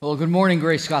Well, good morning,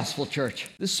 Grace Gospel Church.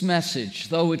 This message,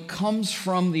 though it comes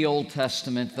from the Old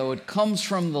Testament, though it comes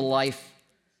from the life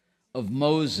of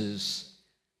Moses,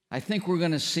 I think we're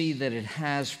going to see that it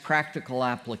has practical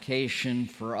application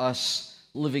for us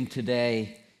living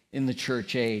today in the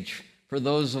church age, for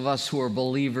those of us who are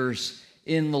believers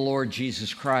in the Lord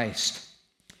Jesus Christ.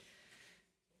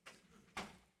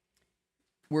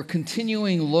 We're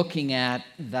continuing looking at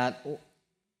that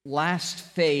last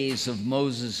phase of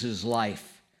Moses' life,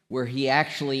 where he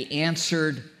actually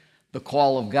answered the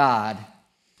call of God.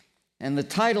 And the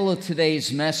title of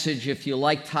today's message, if you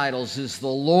like titles, is The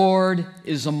Lord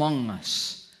is Among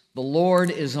Us. The Lord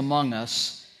is among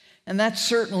us. And that's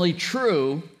certainly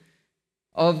true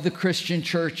of the Christian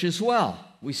church as well.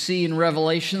 We see in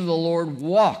Revelation the Lord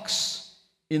walks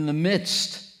in the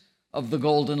midst of the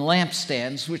golden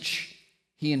lampstands, which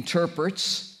he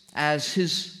interprets as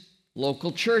his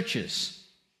local churches.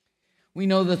 We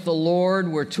know that the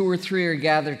Lord, where two or three are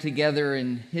gathered together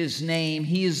in his name,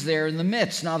 he is there in the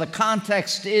midst. Now, the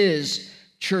context is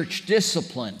church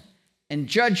discipline and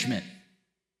judgment.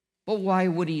 But why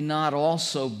would he not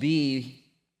also be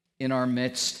in our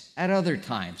midst at other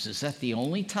times? Is that the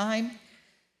only time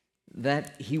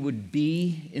that he would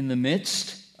be in the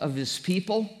midst of his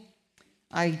people?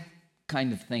 I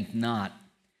kind of think not.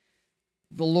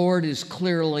 The Lord is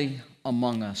clearly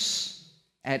among us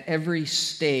at every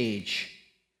stage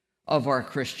of our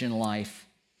Christian life.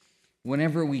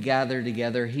 Whenever we gather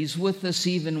together, he's with us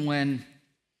even when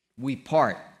we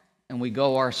part and we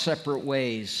go our separate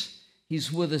ways.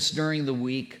 He's with us during the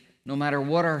week, no matter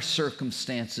what our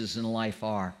circumstances in life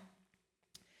are.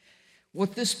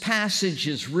 What this passage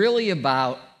is really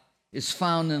about is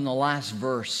found in the last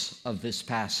verse of this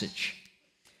passage.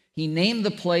 He named the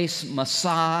place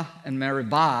Massah and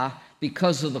Meribah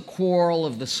because of the quarrel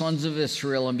of the sons of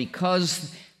Israel and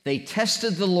because they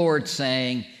tested the Lord,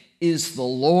 saying, "Is the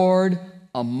Lord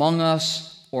among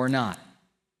us or not?"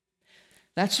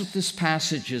 That's what this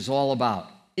passage is all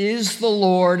about. Is the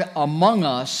Lord among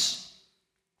us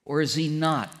or is he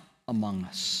not among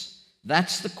us?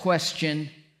 That's the question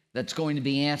that's going to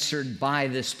be answered by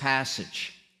this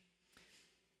passage.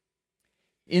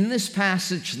 In this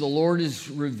passage, the Lord is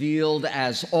revealed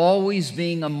as always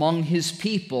being among his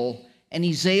people, and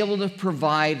he's able to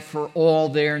provide for all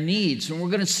their needs. And we're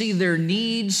going to see their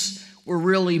needs were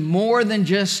really more than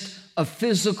just a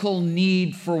physical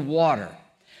need for water.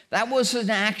 That was an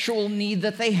actual need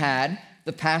that they had.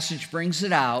 The passage brings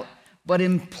it out. But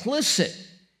implicit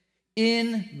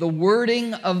in the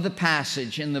wording of the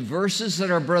passage, in the verses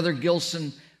that our brother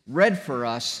Gilson read for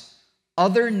us,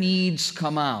 other needs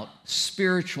come out,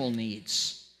 spiritual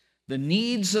needs. The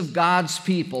needs of God's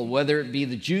people, whether it be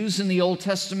the Jews in the Old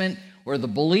Testament or the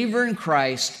believer in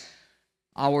Christ,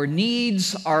 our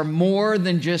needs are more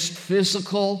than just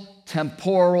physical,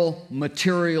 temporal,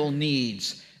 material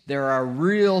needs. There are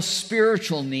real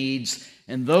spiritual needs,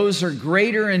 and those are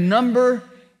greater in number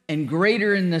and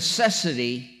greater in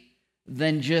necessity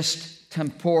than just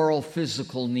temporal,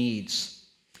 physical needs.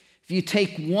 If you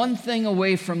take one thing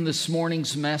away from this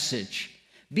morning's message,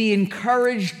 be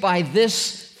encouraged by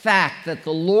this fact that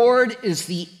the Lord is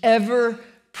the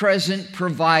ever-present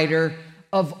provider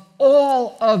of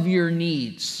all of your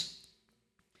needs.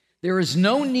 There is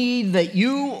no need that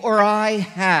you or I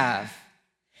have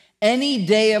any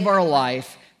day of our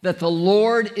life that the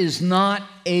Lord is not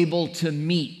able to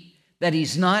meet, that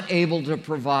he's not able to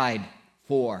provide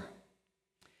for.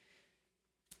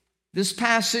 This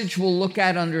passage we'll look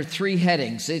at under three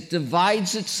headings. It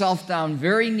divides itself down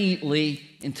very neatly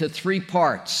into three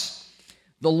parts.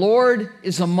 The Lord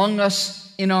is among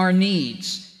us in our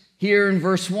needs. Here in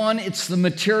verse 1, it's the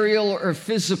material or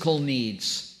physical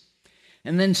needs.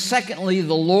 And then secondly,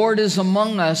 the Lord is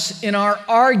among us in our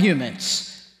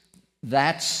arguments.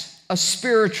 That's a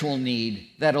spiritual need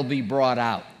that'll be brought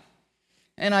out.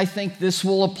 And I think this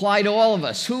will apply to all of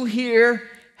us. Who here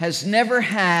has never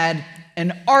had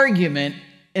an argument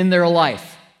in their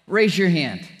life? Raise your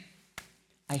hand.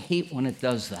 I hate when it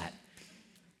does that.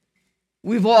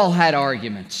 We've all had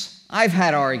arguments. I've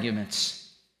had arguments.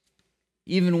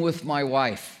 Even with my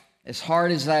wife, as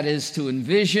hard as that is to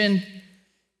envision,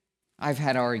 I've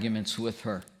had arguments with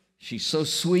her. She's so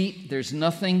sweet, there's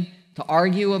nothing to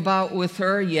argue about with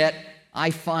her, yet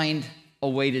I find a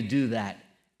way to do that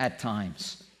at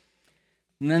times.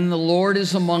 And then the Lord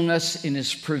is among us in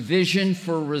his provision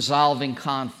for resolving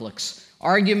conflicts.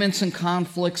 Arguments and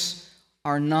conflicts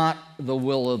are not the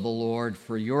will of the Lord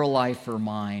for your life or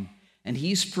mine, and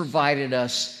he's provided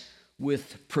us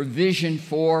with provision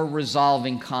for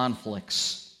resolving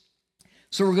conflicts.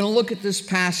 So we're going to look at this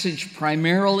passage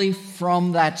primarily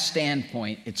from that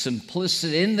standpoint. It's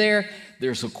implicit in there.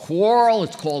 There's a quarrel.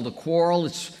 It's called a quarrel.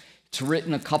 It's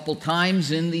written a couple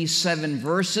times in these 7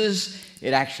 verses.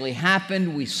 It actually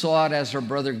happened. We saw it as our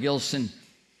brother Gilson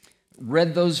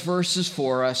read those verses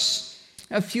for us.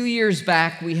 A few years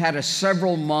back, we had a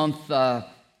several-month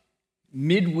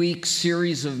midweek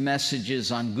series of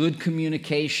messages on good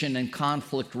communication and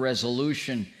conflict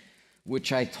resolution,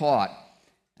 which I taught.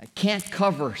 I can't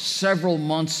cover several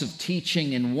months of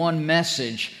teaching in one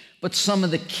message, but some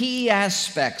of the key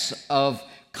aspects of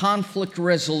conflict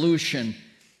resolution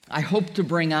I hope to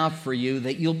bring out for you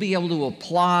that you'll be able to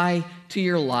apply to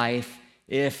your life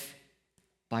if,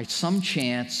 by some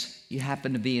chance, you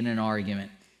happen to be in an argument.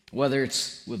 Whether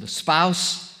it's with a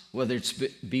spouse, whether it's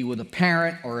be with a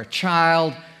parent or a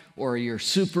child, or your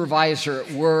supervisor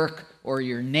at work, or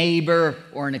your neighbor,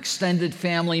 or an extended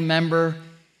family member,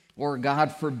 or,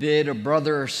 God forbid, a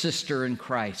brother or sister in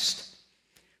Christ.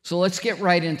 So let's get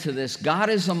right into this. God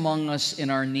is among us in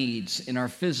our needs, in our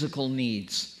physical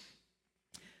needs.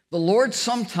 The Lord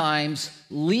sometimes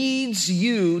leads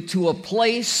you to a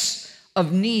place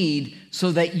of need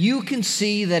so that you can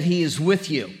see that He is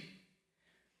with you.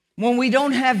 When we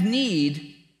don't have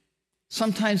need,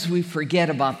 sometimes we forget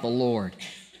about the Lord.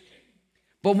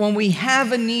 But when we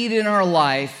have a need in our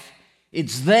life,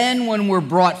 it's then when we're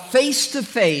brought face to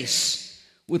face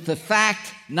with the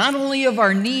fact not only of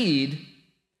our need,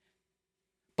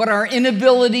 but our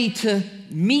inability to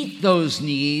meet those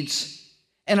needs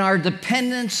and our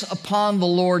dependence upon the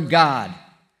Lord God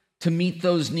to meet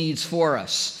those needs for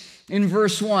us. In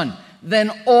verse 1,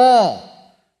 then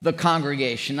all the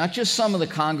congregation, not just some of the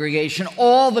congregation,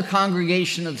 all the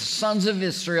congregation of the sons of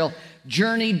Israel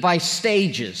journeyed by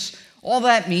stages. All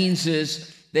that means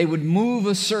is they would move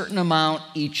a certain amount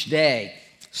each day.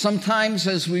 Sometimes,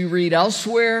 as we read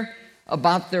elsewhere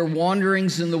about their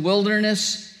wanderings in the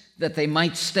wilderness, that they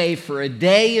might stay for a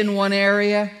day in one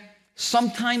area,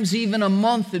 sometimes even a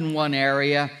month in one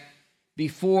area,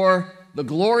 before the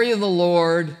glory of the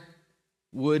Lord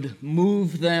would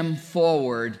move them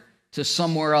forward to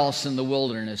somewhere else in the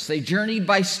wilderness. They journeyed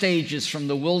by stages from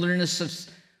the wilderness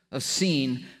of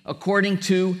Sin according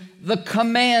to the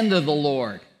command of the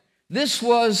Lord. This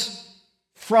was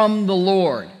from the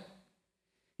Lord.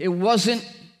 It wasn't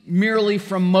merely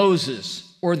from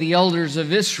Moses or the elders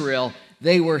of Israel.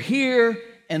 They were here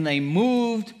and they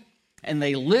moved and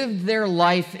they lived their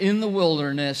life in the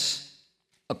wilderness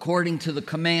according to the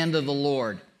command of the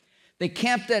Lord. They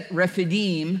camped at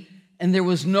Rephidim and there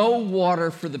was no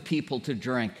water for the people to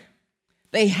drink.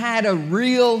 They had a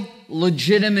real,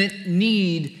 legitimate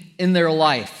need in their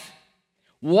life.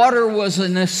 Water was a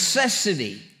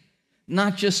necessity,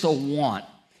 not just a want.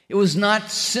 It was not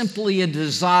simply a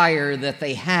desire that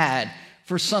they had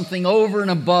for something over and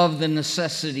above the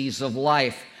necessities of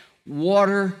life.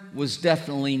 Water was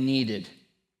definitely needed.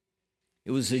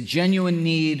 It was a genuine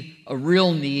need, a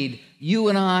real need. You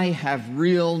and I have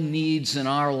real needs in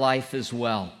our life as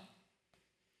well.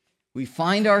 We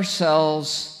find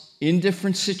ourselves in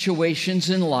different situations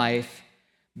in life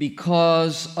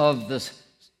because of the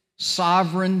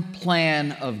sovereign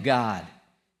plan of God.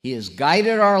 He has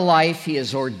guided our life. He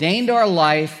has ordained our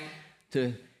life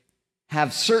to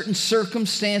have certain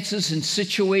circumstances and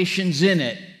situations in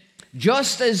it,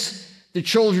 just as the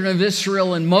children of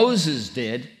Israel and Moses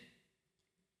did.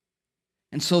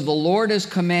 And so the Lord has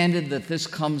commanded that this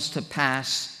comes to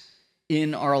pass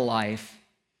in our life.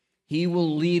 He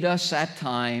will lead us at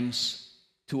times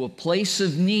to a place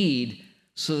of need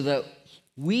so that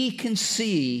we can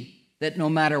see that no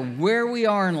matter where we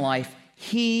are in life,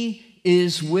 He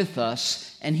is with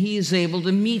us, and He is able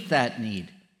to meet that need.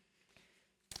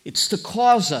 It's to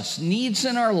cause us. Needs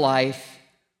in our life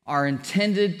are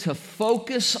intended to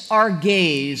focus our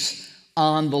gaze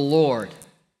on the Lord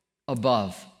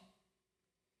above,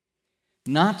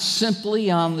 not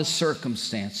simply on the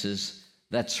circumstances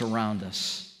that surround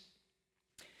us.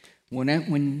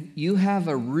 When you have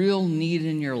a real need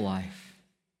in your life,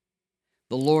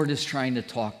 the Lord is trying to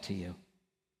talk to you.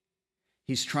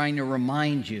 He's trying to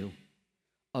remind you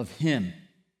of Him.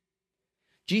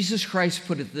 Jesus Christ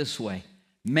put it this way: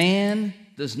 man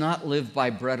does not live by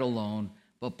bread alone,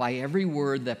 but by every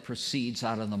word that proceeds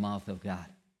out of the mouth of God.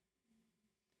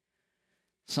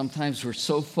 Sometimes we're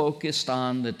so focused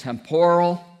on the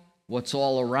temporal, what's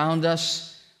all around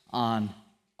us, on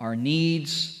our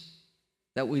needs,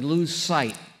 that we lose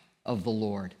sight of the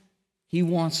Lord. He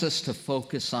wants us to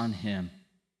focus on Him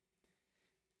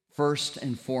first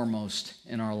and foremost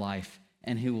in our life.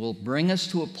 And He will bring us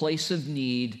to a place of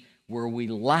need where we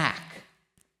lack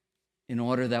in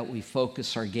order that we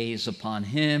focus our gaze upon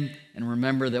Him and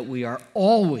remember that we are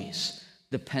always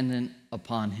dependent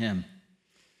upon Him.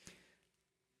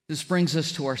 This brings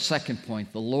us to our second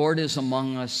point. The Lord is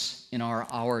among us in our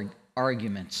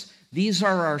arguments. These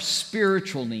are our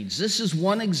spiritual needs. This is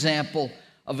one example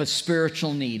of a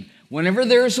spiritual need. Whenever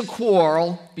there's a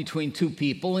quarrel between two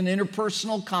people, an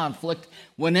interpersonal conflict,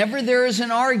 whenever there is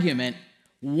an argument,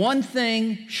 one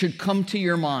thing should come to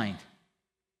your mind.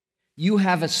 You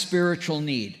have a spiritual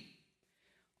need.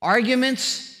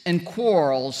 Arguments and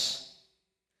quarrels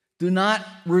do not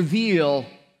reveal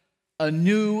a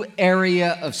new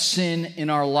area of sin in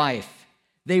our life.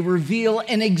 They reveal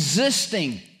an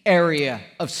existing area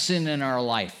of sin in our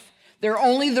life. They're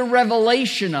only the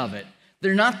revelation of it.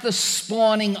 They're not the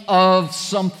spawning of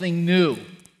something new.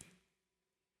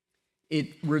 It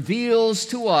reveals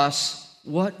to us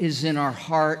what is in our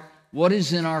heart, what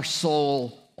is in our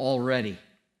soul already.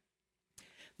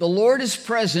 The Lord is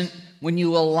present when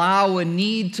you allow a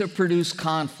need to produce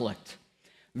conflict.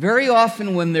 Very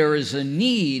often when there is a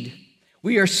need,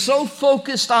 we are so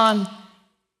focused on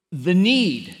the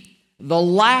need, the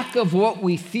lack of what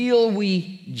we feel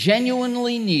we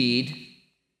genuinely need,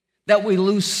 that we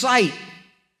lose sight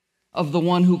of the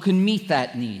one who can meet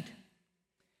that need.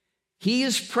 He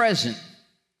is present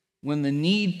when the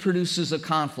need produces a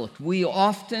conflict. We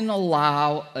often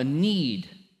allow a need,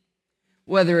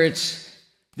 whether it's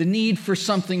the need for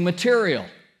something material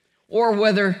or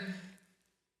whether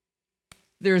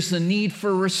there's the need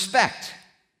for respect,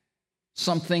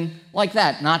 something like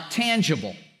that, not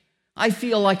tangible. I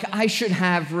feel like I should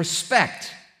have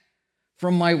respect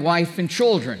from my wife and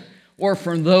children or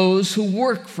from those who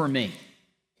work for me,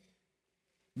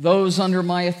 those under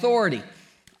my authority.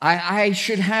 I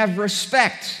should have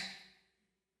respect.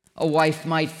 A wife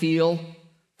might feel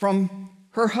from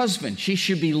her husband. She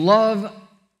should be loved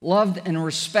and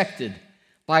respected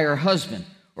by her husband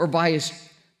or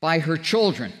by her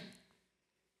children.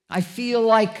 I feel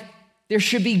like there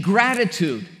should be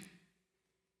gratitude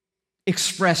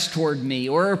expressed toward me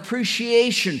or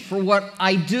appreciation for what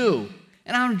I do.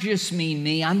 And I don't just mean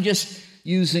me. I'm just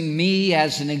using me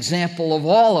as an example of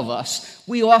all of us.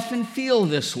 We often feel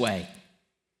this way.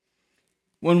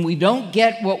 When we don't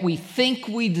get what we think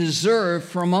we deserve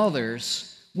from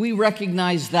others, we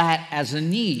recognize that as a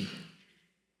need.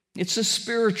 It's a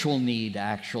spiritual need,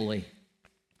 actually.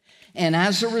 And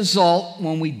as a result,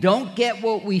 when we don't get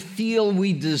what we feel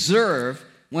we deserve,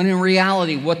 when in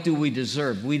reality, what do we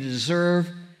deserve? We deserve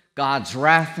God's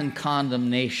wrath and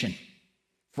condemnation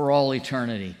for all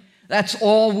eternity. That's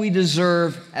all we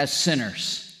deserve as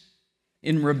sinners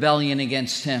in rebellion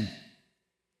against Him.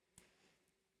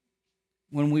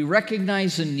 When we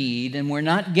recognize a need and we're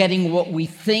not getting what we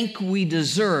think we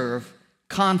deserve,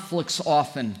 conflicts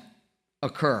often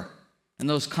occur. And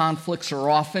those conflicts are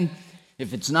often,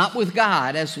 if it's not with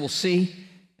God, as we'll see,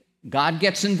 God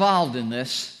gets involved in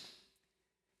this,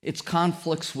 it's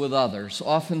conflicts with others,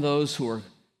 often those who are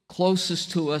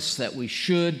closest to us that we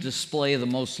should display the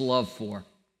most love for.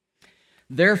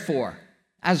 Therefore,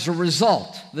 as a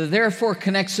result, the therefore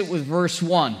connects it with verse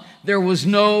 1. There was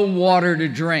no water to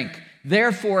drink.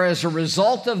 Therefore, as a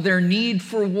result of their need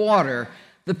for water,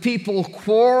 the people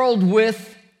quarreled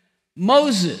with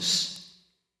Moses,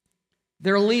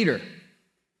 their leader,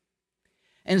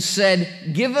 and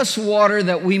said, "Give us water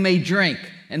that we may drink."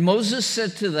 And Moses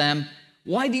said to them,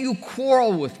 "Why do you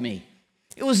quarrel with me?"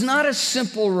 It was not a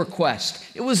simple request.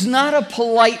 It was not a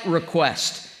polite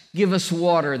request. Give us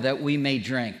water that we may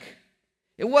drink.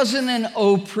 It wasn't an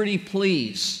 "oh, pretty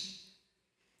please."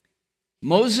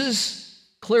 Moses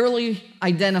clearly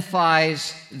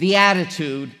identifies the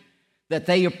attitude that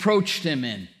they approached him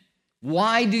in.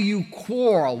 Why do you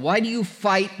quarrel? Why do you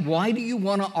fight? Why do you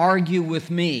want to argue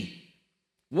with me?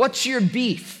 What's your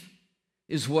beef,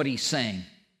 is what he's saying.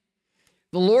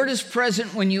 The Lord is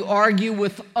present when you argue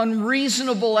with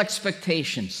unreasonable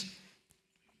expectations.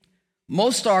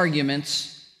 Most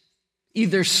arguments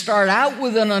either start out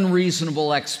with an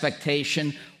unreasonable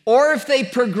expectation, or if they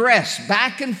progress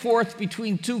back and forth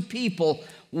between two people,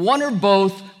 one or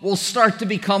both will start to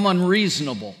become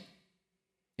unreasonable.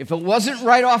 If it wasn't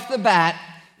right off the bat,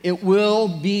 it will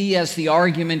be as the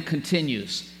argument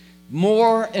continues.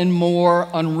 More and more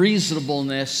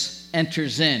unreasonableness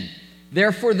enters in.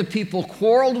 Therefore, the people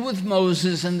quarreled with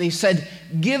Moses and they said,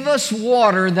 "Give us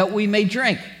water that we may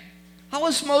drink." How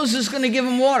is Moses going to give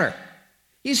them water?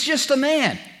 He's just a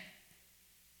man.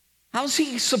 How's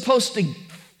he supposed to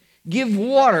give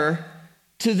water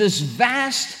to this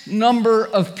vast number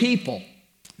of people,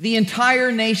 the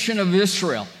entire nation of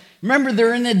Israel? Remember,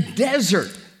 they're in a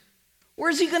desert.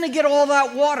 Where's he going to get all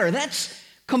that water? That's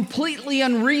completely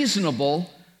unreasonable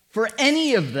for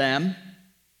any of them,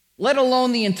 let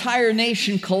alone the entire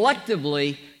nation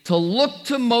collectively, to look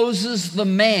to Moses the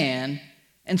man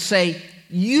and say,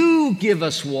 "You give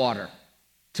us water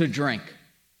to drink."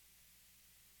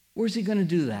 Where's he going to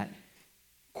do that?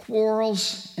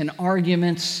 Quarrels and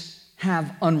arguments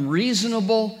have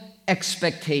unreasonable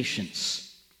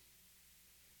expectations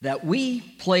that we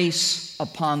place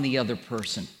upon the other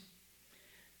person.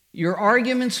 Your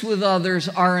arguments with others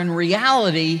are in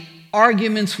reality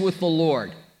arguments with the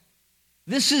Lord.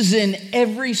 This is in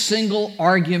every single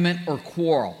argument or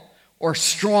quarrel or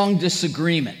strong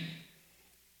disagreement.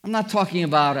 I'm not talking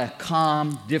about a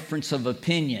calm difference of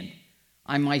opinion.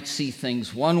 I might see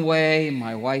things one way,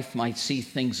 my wife might see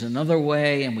things another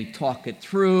way, and we talk it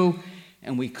through,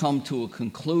 and we come to a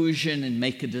conclusion and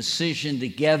make a decision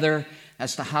together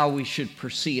as to how we should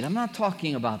proceed. I'm not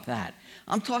talking about that.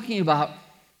 I'm talking about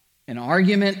an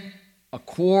argument, a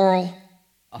quarrel,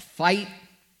 a fight.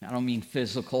 I don't mean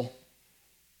physical,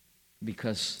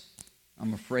 because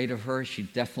I'm afraid of her.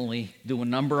 She'd definitely do a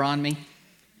number on me.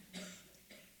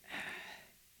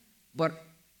 But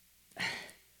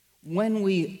when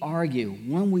we argue,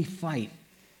 when we fight,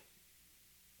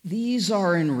 these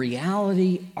are in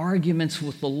reality arguments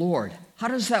with the Lord. How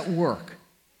does that work?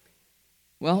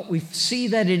 Well, we see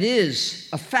that it is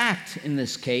a fact in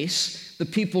this case. The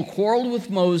people quarreled with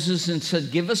Moses and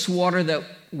said, "Give us water that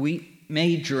we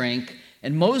may drink."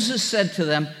 And Moses said to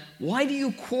them, "Why do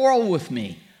you quarrel with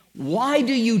me? Why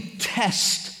do you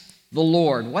test the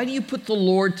Lord? Why do you put the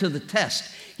Lord to the test?"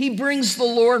 He brings the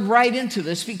Lord right into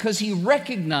this because he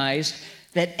recognized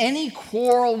that any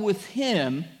quarrel with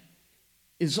him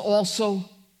is also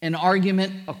an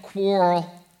argument, a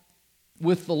quarrel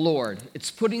with the Lord. It's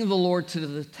putting the Lord to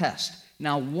the test.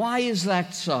 Now, why is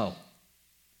that so?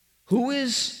 Who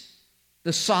is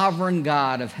the sovereign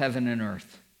God of heaven and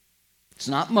earth? It's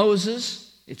not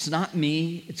Moses, it's not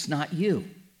me, it's not you.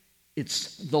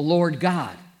 It's the Lord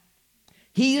God.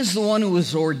 He is the one who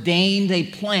has ordained a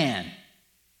plan.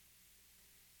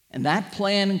 And that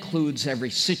plan includes every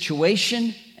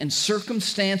situation and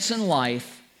circumstance in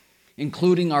life,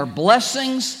 including our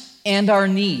blessings and our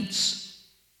needs.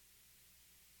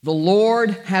 The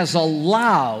Lord has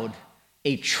allowed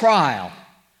a trial,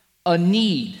 a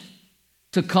need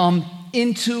to come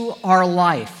into our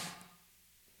life.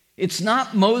 It's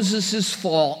not Moses'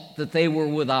 fault that they were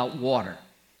without water.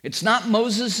 It's not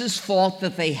Moses' fault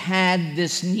that they had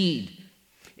this need.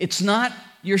 It's not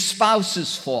your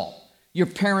spouse's fault, your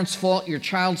parents' fault, your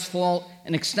child's fault,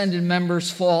 an extended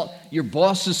member's fault, your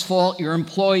boss's fault, your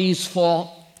employee's fault,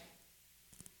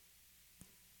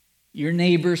 your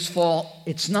neighbor's fault.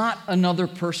 It's not another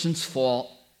person's fault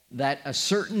that a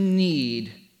certain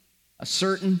need, a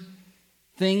certain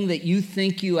thing that you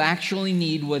think you actually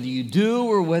need, whether you do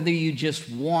or whether you just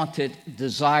want it,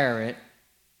 desire it,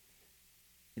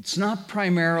 it's not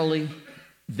primarily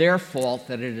their fault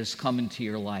that it has come into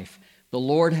your life. The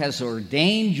Lord has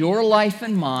ordained your life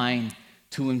and mine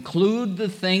to include the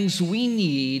things we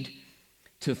need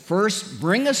to first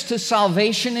bring us to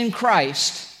salvation in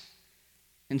Christ,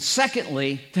 and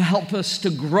secondly, to help us to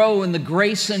grow in the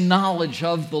grace and knowledge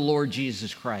of the Lord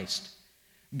Jesus Christ.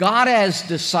 God has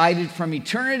decided from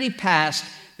eternity past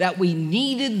that we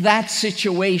needed that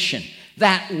situation,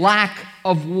 that lack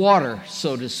of water,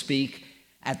 so to speak,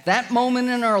 at that moment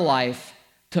in our life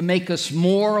to make us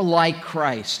more like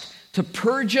Christ, to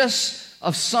purge us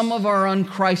of some of our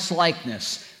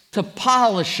unChrist-likeness, to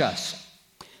polish us,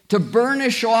 to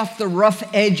burnish off the rough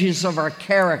edges of our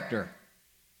character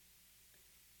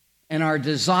and our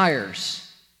desires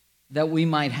that we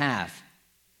might have.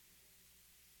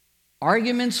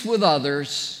 Arguments with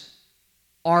others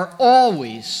are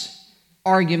always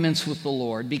arguments with the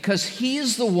Lord because He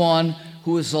is the one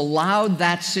who has allowed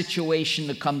that situation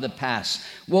to come to pass.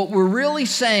 What we're really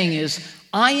saying is,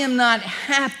 I am not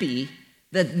happy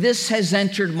that this has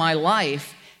entered my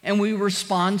life, and we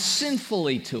respond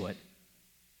sinfully to it.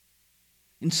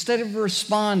 Instead of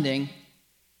responding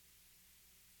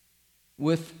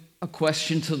with a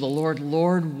question to the Lord,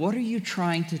 Lord, what are you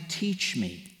trying to teach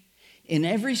me? In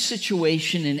every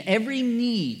situation, in every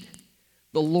need,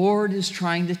 the Lord is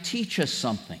trying to teach us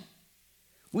something.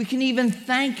 We can even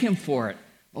thank Him for it.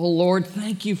 Oh, Lord,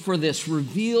 thank you for this.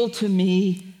 Reveal to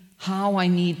me how I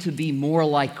need to be more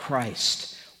like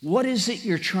Christ. What is it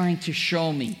you're trying to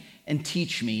show me and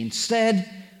teach me? Instead,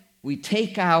 we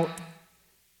take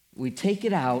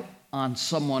it out on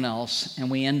someone else,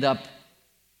 and we end up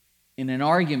in an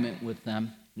argument with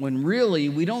them when really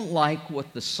we don't like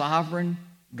what the sovereign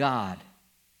God,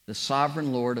 the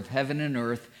sovereign Lord of heaven and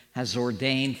earth, has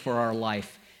ordained for our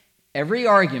life. Every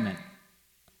argument,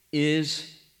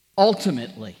 is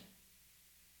ultimately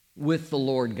with the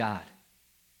Lord God.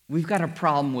 We've got a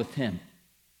problem with him.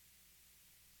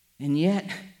 And yet,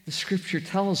 the scripture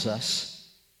tells us,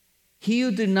 he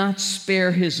who did not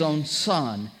spare his own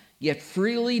son, yet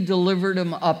freely delivered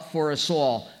him up for us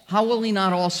all, how will he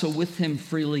not also with him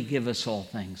freely give us all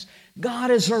things? God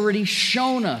has already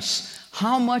shown us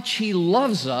how much he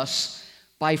loves us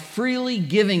by freely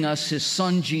giving us his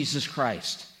son, Jesus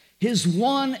Christ, his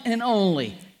one and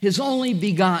only, his only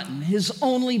begotten, his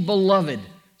only beloved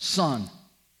son.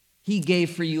 He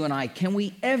gave for you and I. Can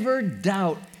we ever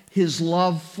doubt his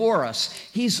love for us?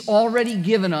 He's already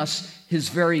given us his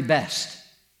very best.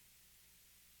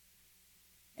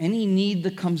 Any need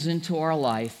that comes into our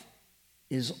life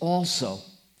is also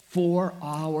for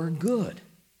our good.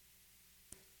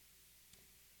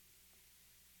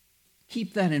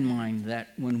 Keep that in mind, that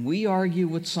when we argue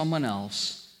with someone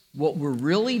else, what we're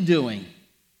really doing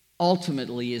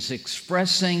ultimately is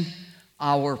expressing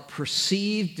our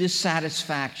perceived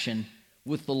dissatisfaction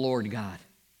with the Lord God.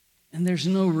 And there's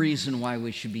no reason why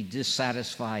we should be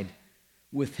dissatisfied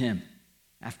with him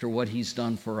after what he's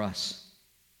done for us.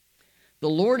 The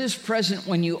Lord is present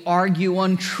when you argue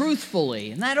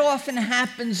untruthfully, and that often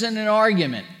happens in an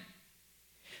argument.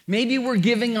 Maybe we're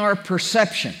giving our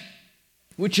perception,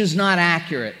 which is not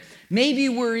accurate. Maybe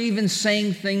we're even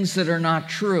saying things that are not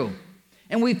true.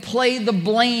 And we play the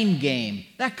blame game.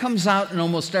 That comes out in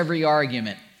almost every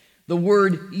argument. The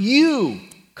word "you"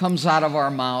 comes out of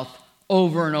our mouth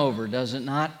over and over, does it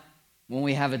not? When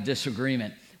we have a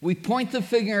disagreement, we point the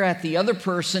finger at the other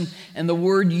person and the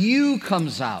word "you"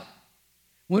 comes out.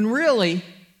 When really,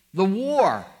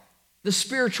 the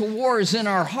spiritual war is in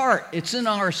our heart. It's in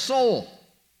our soul.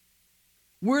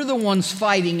 We're the ones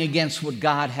fighting against what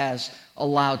God has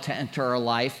allowed to enter our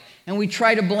life, and we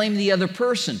try to blame the other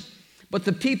person. But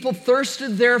the people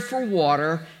thirsted there for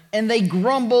water, and they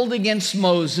grumbled against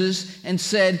Moses and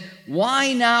said,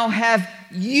 "Why now have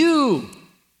you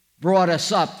brought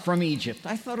us up from Egypt?"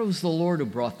 I thought it was the Lord who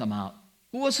brought them out.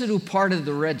 Who was it who parted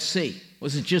the Red Sea?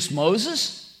 Was it just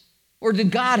Moses? Or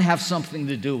did God have something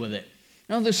to do with it?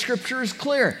 No, the scripture is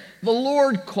clear. The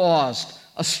Lord caused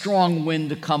a strong wind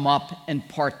to come up and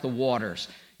part the waters.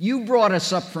 You brought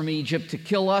us up from Egypt to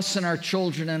kill us and our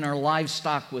children and our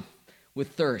livestock with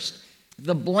thirst.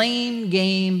 The blame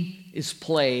game is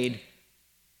played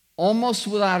almost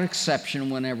without exception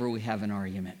whenever we have an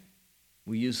argument.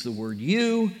 We use the word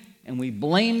 "you" and we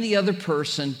blame the other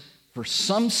person for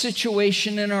some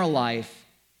situation in our life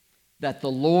that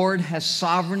the Lord has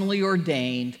sovereignly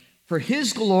ordained for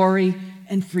his glory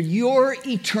and for your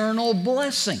eternal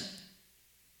blessing.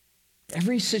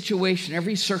 Every situation,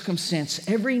 every circumstance,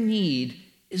 every need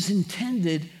is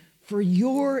intended for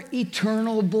your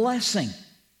eternal blessing.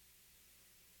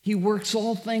 He works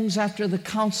all things after the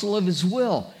counsel of his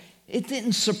will. It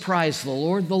didn't surprise the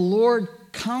Lord. The Lord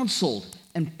counseled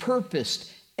and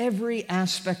purposed every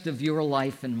aspect of your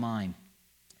life and mine.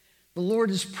 The Lord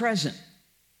is present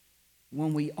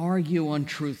when we argue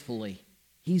untruthfully.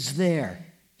 He's there.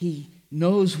 He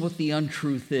knows what the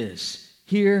untruth is.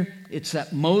 Here, it's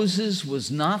that Moses was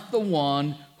not the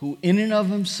one who in and of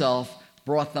himself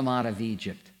brought them out of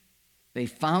Egypt. They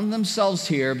found themselves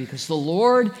here because the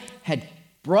Lord had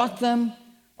brought them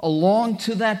along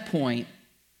to that point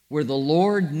where the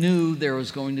Lord knew there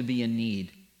was going to be a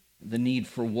need, the need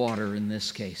for water in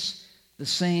this case. The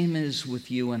same is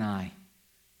with you and I.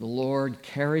 The Lord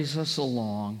carries us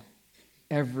along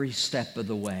every step of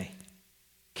the way,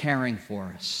 caring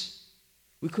for us.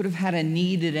 We could have had a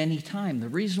need at any time. The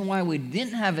reason why we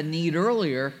didn't have a need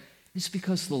earlier is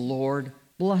because the Lord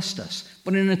blessed us.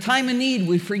 But in a time of need,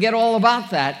 we forget all about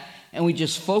that, and we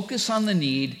just focus on the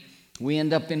need. We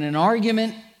end up in an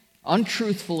argument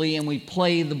untruthfully, and we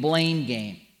play the blame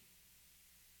game.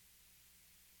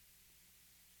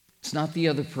 It's not the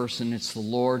other person, it's the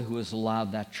Lord who has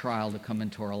allowed that trial to come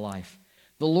into our life.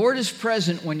 The Lord is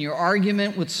present when your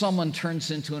argument with someone turns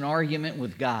into an argument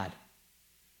with God.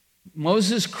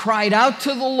 Moses cried out to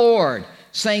the Lord,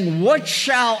 saying, "What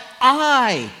shall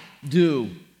I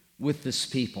do with this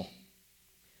people?"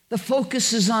 The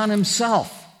focus is on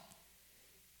himself.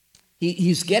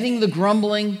 He's getting the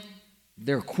grumbling.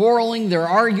 They're quarreling. They're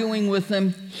arguing with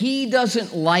him. He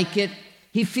doesn't like it.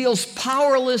 He feels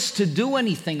powerless to do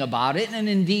anything about it, and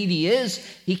indeed he is.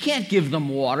 He can't give them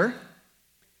water.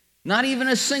 Not even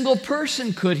a single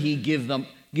person could he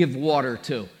give water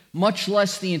to, much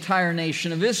less the entire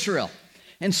nation of Israel.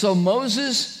 And so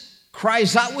Moses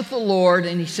cries out with the Lord,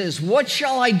 and he says, "What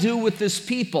shall I do with this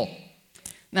people?"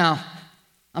 Now,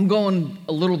 I'm going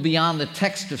a little beyond the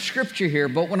text of Scripture here,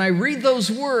 but when I read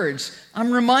those words,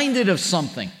 I'm reminded of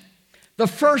something. The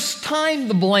first time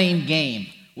the blame game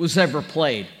was ever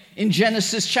played, in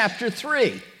Genesis chapter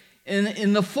 3,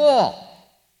 in the fall.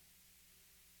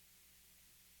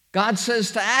 God says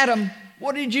to Adam,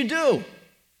 "What did you do?"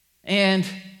 And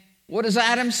what does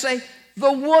Adam say?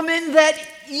 "The woman that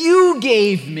you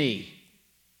gave me,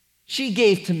 she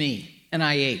gave to me, and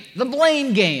I ate." The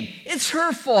blame game. It's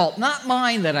her fault, not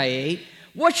mine, that I ate.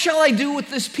 What shall I do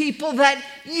with this people that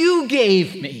you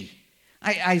gave me?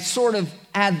 I sort of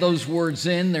add those words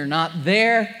in. They're not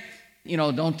there.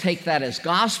 Don't take that as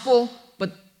gospel.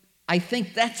 But I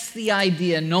think that's the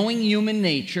idea. Knowing human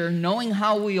nature, knowing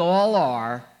how we all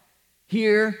are,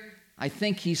 here, I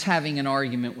think he's having an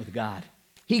argument with God.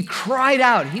 He cried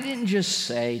out. He didn't just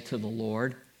say to the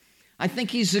Lord. I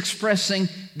think he's expressing,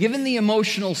 given the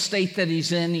emotional state that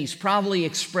he's in, he's probably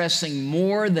expressing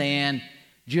more than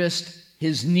just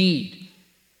his need.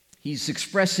 He's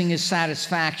expressing his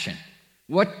satisfaction.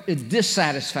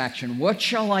 Dissatisfaction. What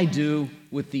shall I do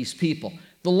with these people?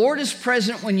 The Lord is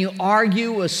present when you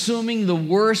argue, assuming the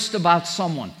worst about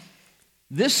someone.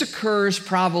 This occurs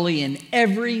probably in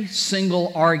every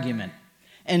single argument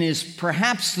and is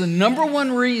perhaps the number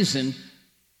one reason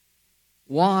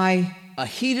why a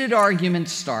heated argument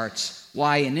starts,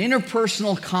 why an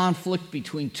interpersonal conflict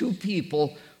between two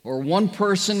people or one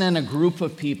person and a group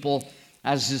of people,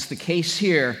 as is the case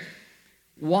here,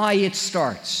 why it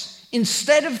starts.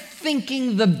 Instead of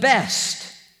thinking the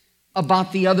best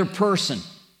about the other person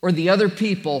or the other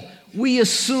people, we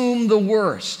assume the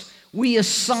worst. We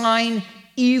assign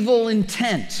evil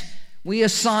intent. We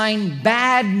assign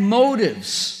bad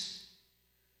motives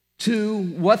to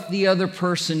what the other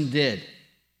person did.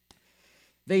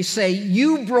 They say,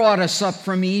 "You brought us up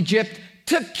from Egypt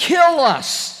to kill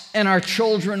us and our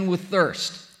children with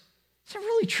thirst." Is that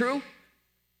really true?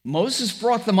 Moses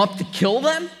brought them up to kill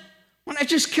them? Why not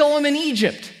just kill them in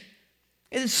Egypt?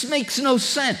 This makes no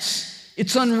sense.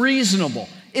 It's unreasonable.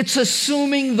 It's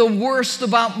assuming the worst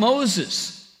about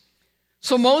Moses.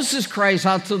 So Moses cries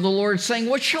out to the Lord saying,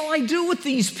 "What shall I do with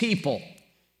these people?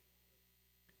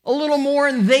 A little more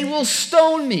and they will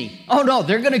stone me." Oh no,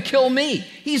 they're going to kill me.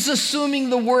 He's assuming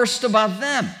the worst about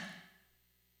them.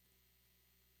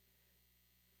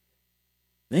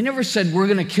 They never said, "We're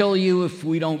going to kill you if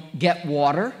we don't get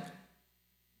water."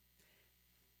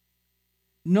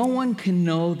 No one can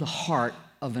know the heart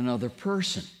of another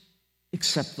person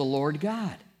except the Lord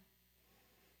God.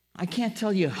 I can't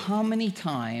tell you how many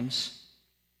times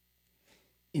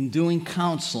in doing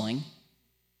counseling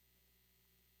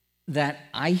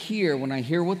that I hear, when I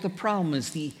hear what the problem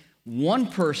is, the one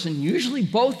person, usually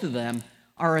both of them,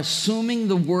 are assuming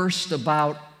the worst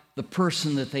about the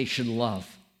person that they should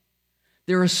love.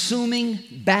 They're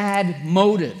assuming bad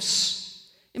motives.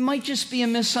 It might just be a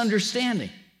misunderstanding.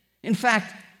 In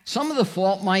fact, some of the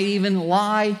fault might even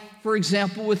lie, for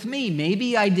example, with me.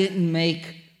 Maybe I didn't make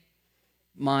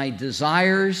my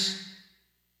desires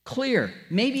clear.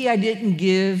 Maybe I didn't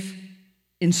give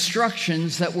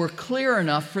instructions that were clear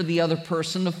enough for the other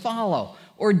person to follow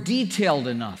or detailed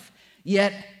enough.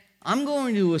 Yet, I'm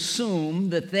going to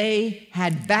assume that they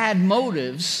had bad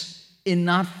motives in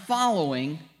not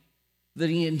following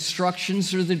the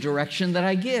instructions or the direction that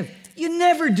I give. You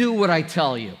never do what I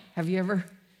tell you. Have you ever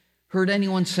heard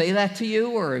anyone say that to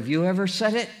you, or have you ever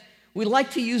said it? We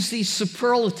like to use these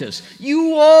superlatives.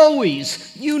 You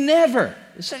always, you never.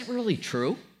 Is that really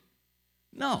true?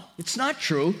 No, it's not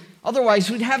true. Otherwise,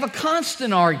 we'd have a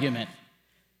constant argument.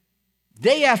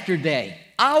 Day after day,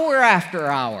 hour after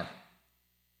hour.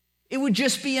 It would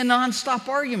just be a nonstop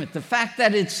argument. The fact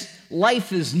that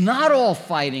life is not all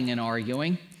fighting and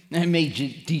arguing, and it may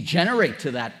degenerate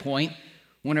to that point.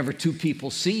 Whenever two people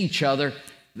see each other,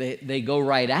 they go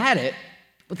right at it,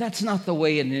 but that's not the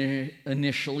way it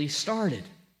initially started.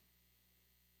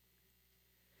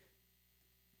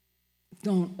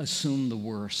 Don't assume the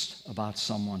worst about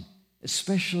someone,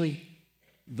 especially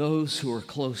those who are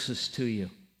closest to you.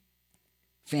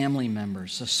 Family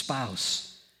members, a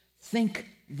spouse. Think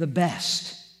the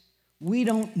best. We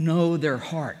don't know their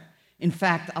heart. In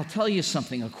fact, I'll tell you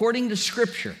something. According to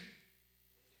Scripture,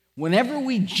 whenever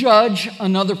we judge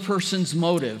another person's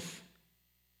motive,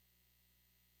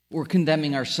 we're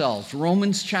condemning ourselves.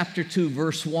 Romans chapter 2,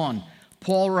 verse 1,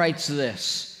 Paul writes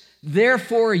this: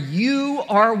 "Therefore you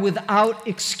are without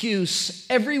excuse,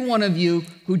 every one of you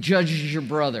who judges your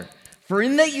brother. For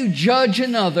in that you judge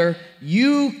another,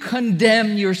 you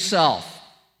condemn yourself."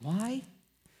 Why?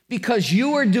 Because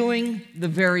you are doing the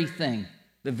very thing,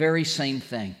 the very same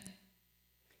thing.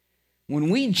 When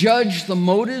we judge the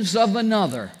motives of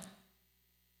another,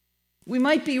 we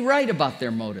might be right about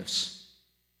their motives.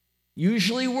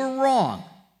 Usually we're wrong.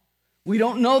 We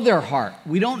don't know their heart.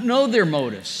 We don't know their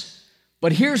motives.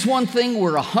 But here's one thing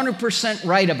we're 100%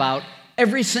 right about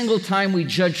every single time we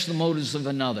judge the motives of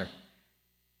another: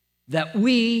 that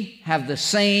we have the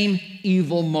same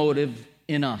evil motive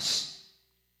in us.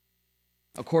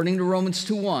 According to Romans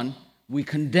 2:1, we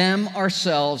condemn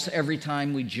ourselves every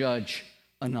time we judge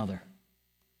another.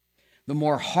 The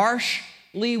more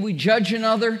harshly we judge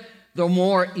another, the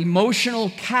more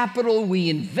emotional capital we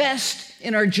invest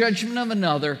in our judgment of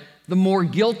another, the more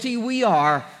guilty we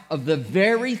are of the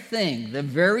very thing, the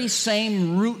very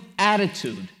same root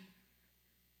attitude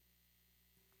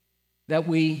that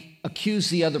we accuse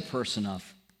the other person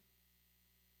of.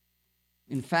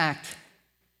 In fact,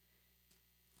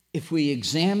 if we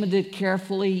examined it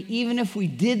carefully, even if we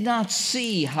did not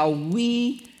see how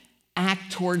we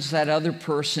act towards that other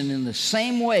person in the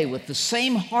same way, with the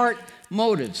same heart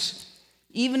motives,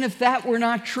 even if that were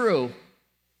not true,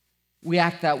 we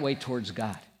act that way towards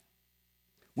God.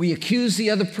 We accuse the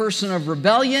other person of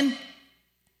rebellion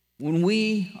when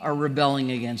we are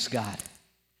rebelling against God.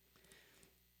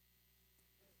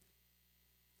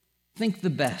 Think the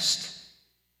best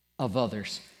of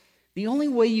others. The only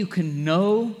way you can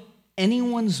know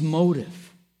anyone's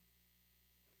motive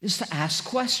is to ask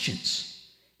questions,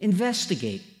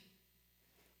 investigate.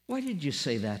 Why did you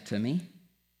say that to me?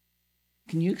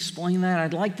 Can you explain that?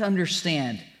 I'd like to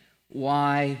understand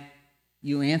why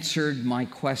you answered my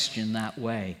question that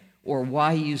way, or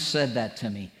why you said that to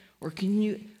me. Or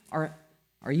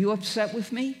are you upset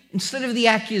with me? Instead of the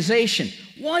accusation,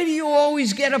 why do you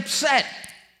always get upset?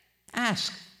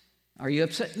 Ask, are you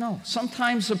upset? No.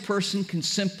 Sometimes a person can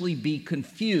simply be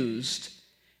confused,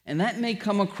 and that may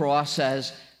come across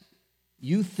as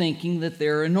you thinking that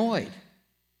they're annoyed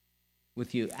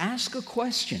with you. Ask a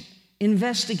question.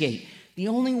 Investigate. The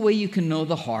only way you can know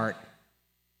the heart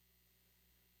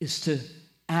is to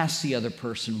ask the other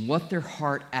person what their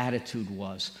heart attitude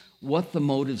was, what the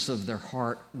motives of their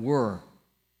heart were,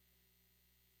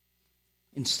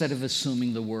 instead of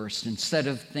assuming the worst, instead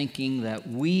of thinking that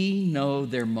we know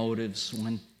their motives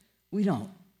when we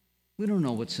don't. We don't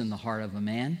know what's in the heart of a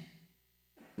man.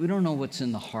 We don't know what's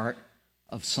in the heart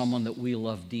of someone that we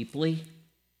love deeply.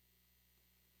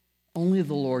 Only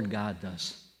the Lord God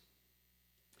does.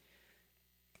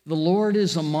 The Lord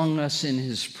is among us in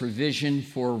his provision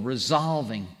for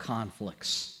resolving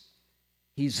conflicts.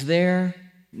 He's there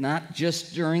not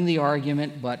just during the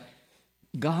argument, but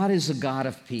God is a God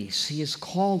of peace. He has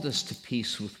called us to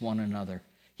peace with one another.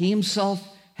 He himself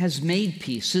has made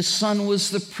peace. His Son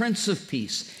was the Prince of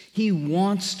Peace. He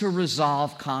wants to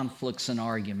resolve conflicts and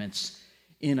arguments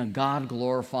in a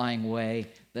God-glorifying way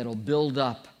that'll build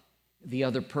up the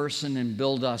other person and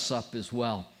build us up as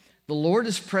well. The Lord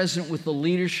is present with the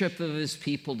leadership of his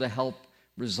people to help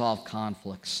resolve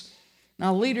conflicts.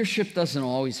 Now, leadership doesn't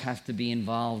always have to be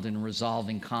involved in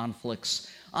resolving conflicts.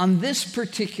 On this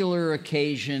particular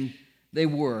occasion, they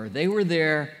were. They were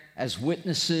there as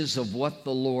witnesses of what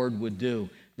the Lord would do.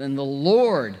 Then the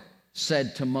Lord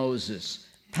said to Moses,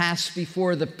 "Pass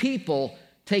before the people,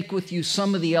 take with you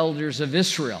some of the elders of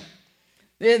Israel."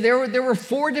 There were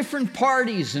 4 different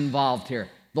parties involved here: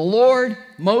 the Lord,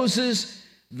 Moses,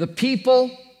 the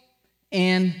people,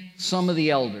 and some of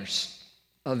the elders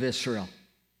of Israel.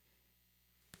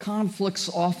 Conflicts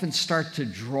often start to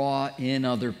draw in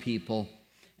other people,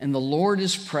 and the Lord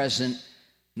is present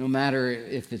no matter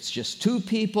if it's just 2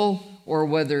 people or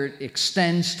whether it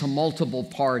extends to multiple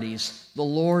parties. The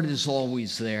Lord is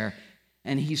always there,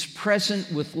 and he's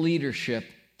present with leadership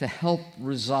to help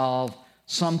resolve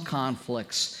some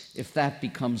conflicts if that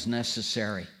becomes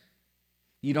necessary.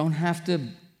 You don't have to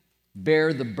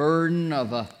bear the burden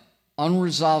of an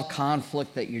unresolved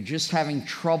conflict that you're just having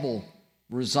trouble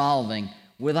resolving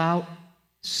without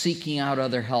seeking out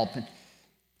other help. And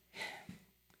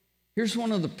here's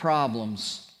one of the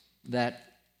problems that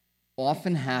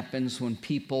often happens when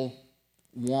people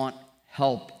want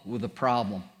help with a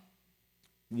problem.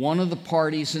 One of the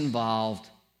parties involved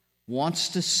wants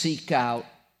to seek out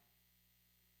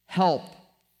help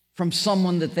from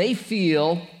someone that they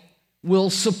feel will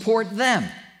support them.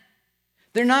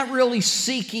 They're not really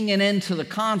seeking an end to the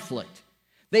conflict.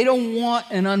 They don't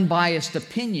want an unbiased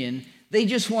opinion. They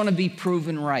just want to be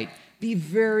proven right. Be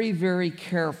very, very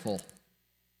careful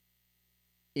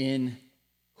in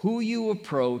who you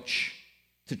approach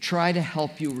to try to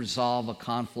help you resolve a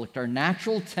conflict. Our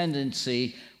natural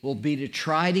tendency will be to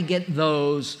try to get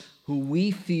those who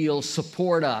we feel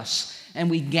support us, and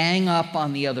we gang up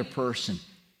on the other person.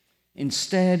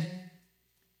 Instead,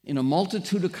 in a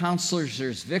multitude of counselors,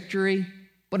 there's victory.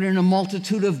 But in a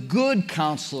multitude of good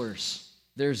counselors,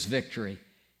 there's victory.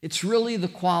 It's really the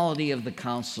quality of the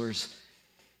counselors.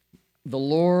 the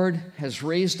Lord has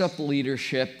raised up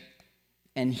leadership,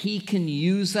 and He can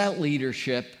use that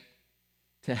leadership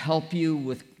to help you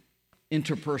with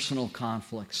interpersonal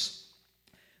conflicts.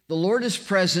 The Lord is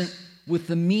present with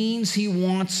the means He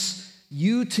wants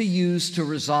you to use to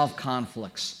resolve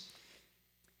conflicts.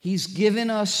 He's given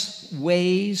us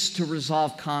ways to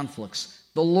resolve conflicts.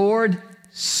 The Lord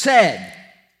said,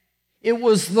 it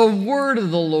was the word of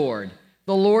the Lord.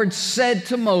 The Lord said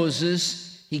to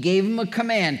Moses, He gave him a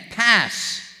command,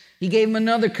 pass. He gave him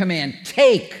another command,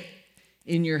 take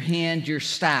in your hand your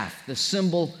staff, the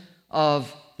symbol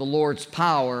of the Lord's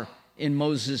power in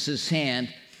Moses'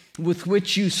 hand, with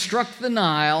which you struck the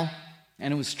Nile,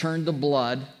 and it was turned to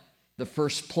blood, the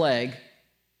first plague.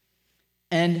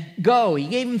 And go. He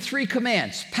gave him 3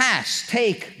 commands: pass,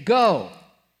 take, go.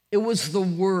 It was the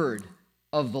word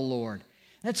of the Lord.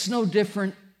 That's no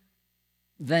different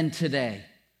than today.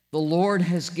 The Lord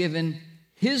has given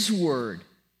His word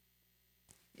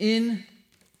in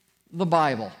the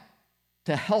Bible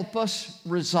to help us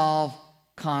resolve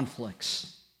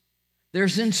conflicts.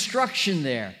 There's instruction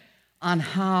there on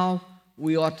how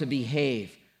we ought to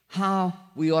behave, how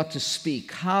we ought to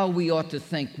speak, how we ought to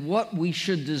think, what we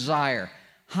should desire,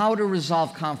 how to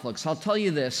resolve conflicts. I'll tell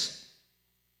you this.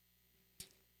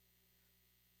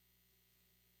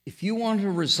 If you want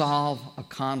to resolve a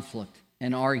conflict,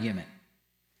 an argument,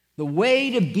 the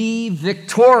way to be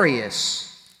victorious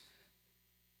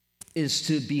is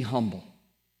to be humble.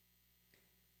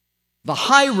 The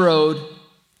high road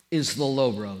is the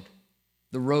low road,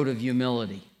 the road of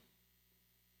humility.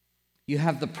 You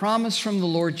have the promise from the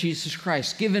Lord Jesus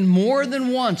Christ, given more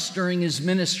than once during His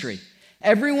ministry.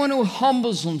 Everyone who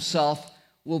humbles himself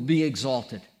will be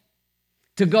exalted.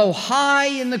 To go high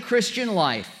in the Christian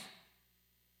life,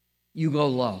 you go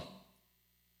low.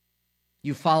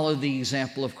 You follow the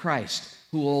example of Christ,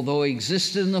 who, although he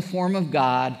existed in the form of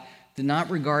God, did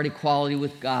not regard equality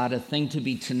with God a thing to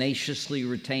be tenaciously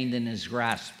retained in his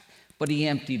grasp, but he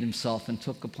emptied himself and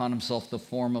took upon himself the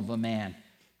form of a man,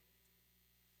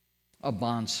 a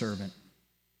bondservant.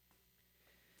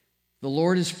 The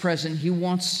Lord is present. He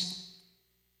wants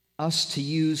us to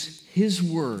use His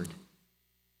word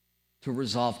to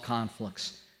resolve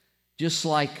conflicts, just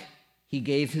like He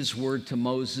gave His word to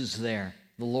Moses there.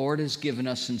 The Lord has given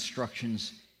us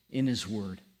instructions in His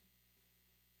word.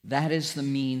 That is the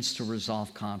means to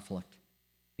resolve conflict.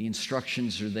 The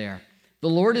instructions are there. The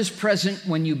Lord is present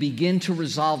when you begin to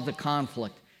resolve the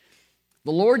conflict.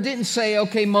 The Lord didn't say,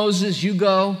 okay, Moses, you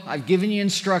go. I've given you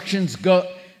instructions. Go,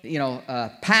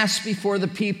 pass before the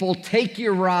people. Take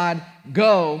your rod.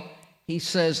 Go. He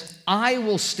says, I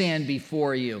will stand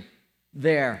before you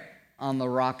there on the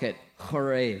rock at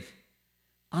Horeb.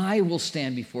 I will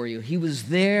stand before you. He was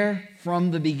there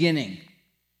from the beginning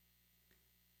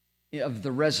of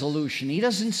the resolution. He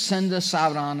doesn't send us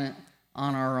out on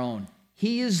our own.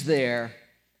 He is there.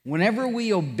 Whenever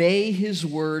we obey His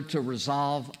word to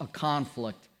resolve a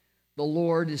conflict, the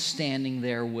Lord is standing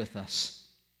there with us.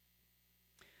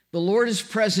 The Lord is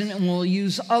present and will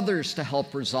use others to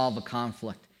help resolve a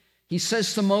conflict. He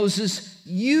says to Moses,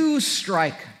 you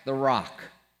strike the rock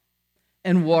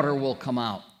and water will come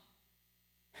out.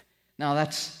 Now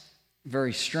that's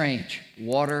very strange.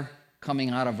 Water coming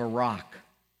out of a rock,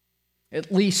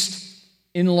 at least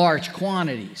in large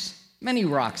quantities. Many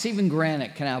rocks, even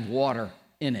granite, can have water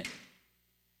in it.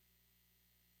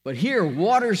 But here,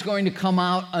 water's going to come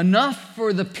out enough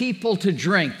for the people to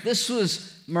drink. This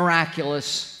was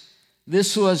miraculous.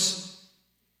 This was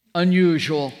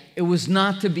unusual. It was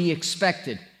not to be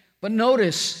expected. But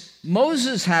notice,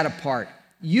 Moses had a part.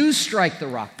 You strike the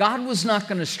rock. God was not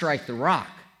going to strike the rock.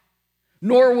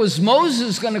 Nor was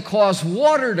Moses going to cause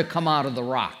water to come out of the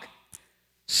rock.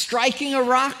 Striking a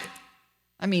rock?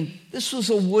 This was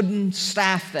a wooden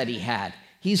staff that he had.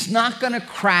 He's not going to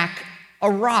crack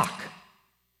a rock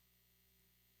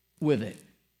with it.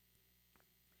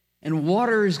 And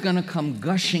water is going to come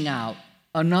gushing out,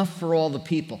 enough for all the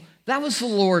people. That was the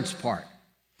Lord's part.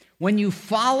 When you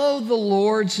follow the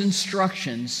Lord's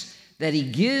instructions that He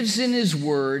gives in His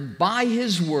word, by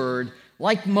His word,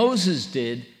 like Moses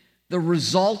did, the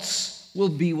results will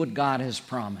be what God has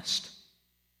promised.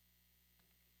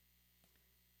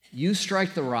 You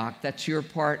strike the rock, that's your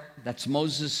part, that's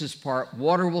Moses' part.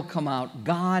 Water will come out.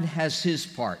 God has His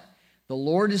part. The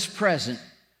Lord is present,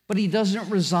 but He doesn't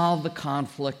resolve the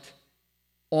conflict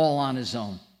all on His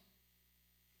own.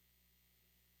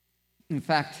 In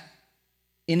fact,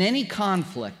 in any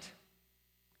conflict,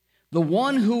 the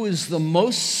one who is the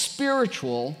most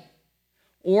spiritual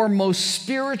or most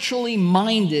spiritually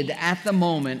minded at the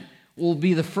moment will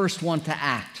be the first one to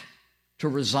act, to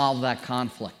resolve that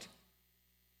conflict.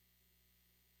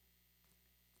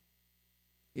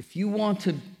 if you want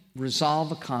to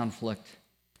resolve a conflict,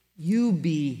 you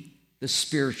be the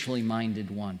spiritually minded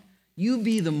one. You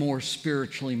be the more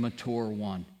spiritually mature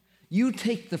one. You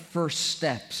take the first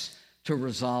steps to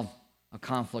resolve a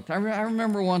conflict. I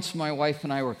remember once my wife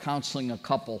and I were counseling a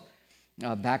couple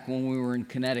back when we were in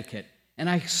Connecticut, and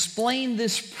I explained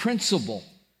this principle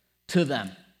to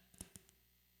them.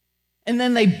 And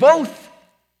then they both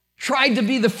tried to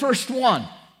be the first one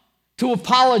to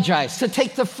apologize, to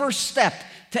take the first step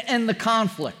to end the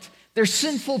conflict. Their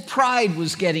sinful pride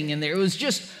was getting in there. It was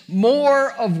just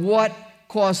more of what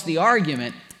caused the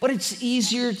argument, but it's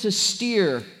easier to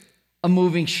steer a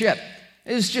moving ship.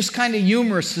 It was just kind of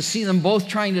humorous to see them both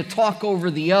trying to talk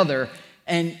over the other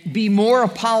and be more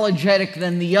apologetic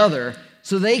than the other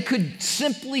so they could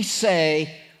simply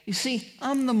say, you see,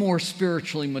 I'm the more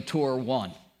spiritually mature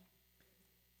one.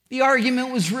 The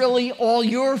argument was really all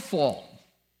your fault.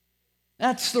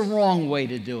 That's the wrong way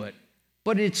to do it.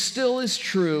 But it still is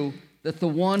true that the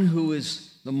one who is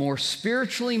the more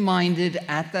spiritually minded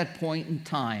at that point in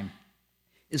time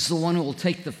is the one who will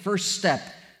take the first step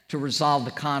to resolve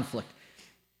the conflict.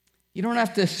 You don't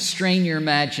have to strain your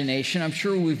imagination. I'm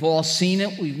sure we've all seen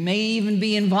it. We may even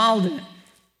be involved in it.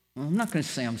 Well, I'm not going to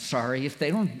say I'm sorry if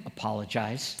they don't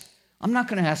apologize. I'm not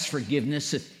going to ask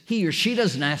forgiveness if he or she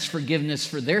doesn't ask forgiveness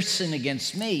for their sin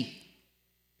against me.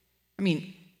 I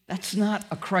mean, that's not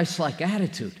a Christ-like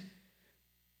attitude.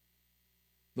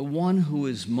 The one who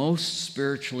is most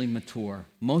spiritually mature,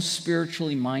 most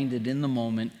spiritually minded in the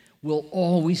moment, will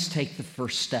always take the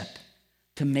first step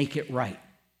to make it right.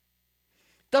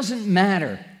 It doesn't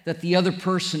matter that the other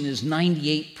person is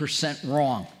 98%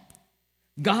 wrong.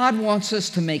 God wants us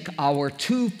to make our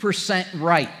 2%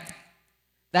 right.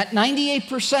 That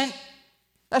 98%,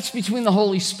 that's between the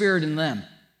Holy Spirit and them.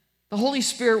 The Holy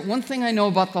Spirit, one thing I know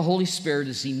about the Holy Spirit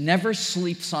is he never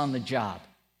sleeps on the job.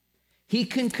 He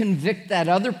can convict that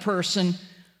other person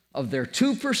of their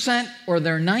 2% or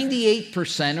their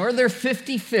 98% or their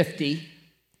 50-50,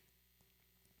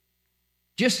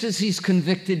 just as he's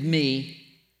convicted me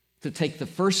to take the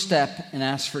first step and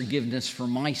ask forgiveness for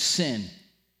my sin,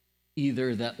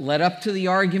 either that led up to the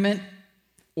argument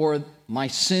or my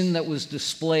sin that was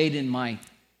displayed in my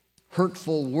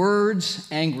hurtful words,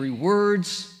 angry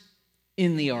words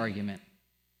in the argument.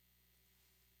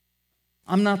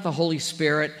 I'm not the Holy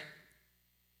Spirit.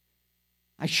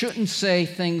 I shouldn't say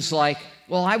things like,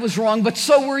 well, I was wrong, but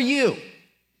so were you.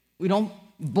 We don't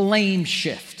blame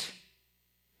shift.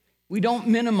 We don't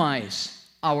minimize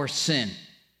our sin.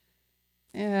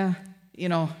 Yeah,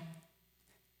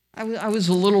 I was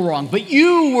a little wrong, but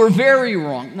you were very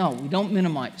wrong. No, we don't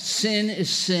minimize. Sin is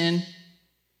sin.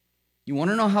 You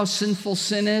want to know how sinful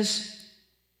sin is?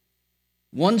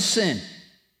 One sin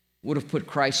would have put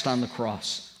Christ on the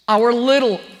cross. Our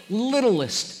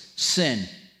littlest sin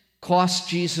cost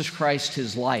Jesus Christ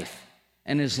his life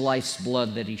and his life's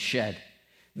blood that he shed.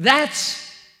 That's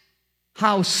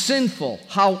how sinful,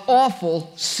 how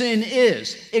awful sin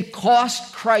is. It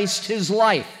cost Christ his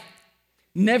life.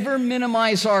 Never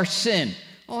minimize our sin.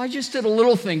 Oh, I just did a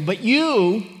little thing, but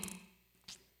you...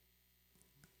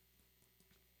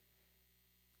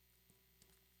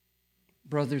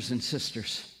 Brothers and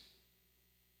sisters,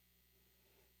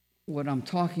 what I'm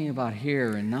talking about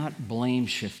here, and not blame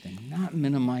shifting, not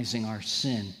minimizing our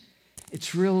sin,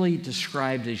 it's really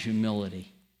described as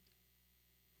humility.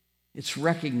 It's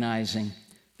recognizing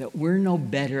that we're no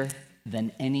better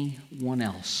than anyone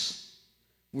else.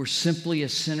 We're simply a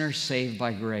sinner saved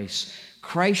by grace.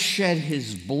 Christ shed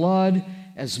his blood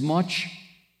as much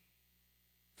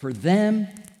for them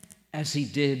as he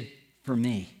did for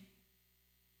me.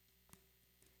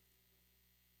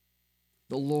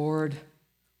 The Lord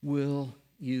will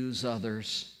use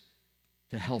others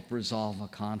to help resolve a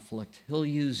conflict. He'll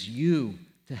use you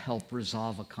to help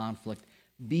resolve a conflict.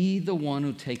 Be the one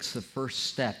who takes the first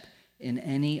step in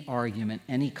any argument,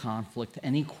 any conflict,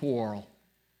 any quarrel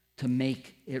to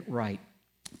make it right.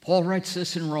 Paul writes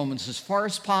this in Romans, as far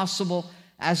as possible,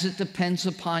 as it depends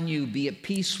upon you, be at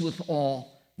peace with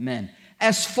all men.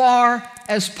 As far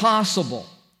as possible.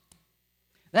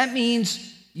 That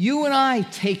means you and I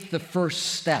take the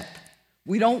first step.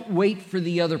 We don't wait for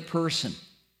the other person.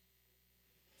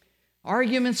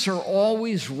 Arguments are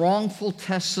always wrongful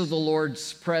tests of the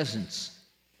Lord's presence.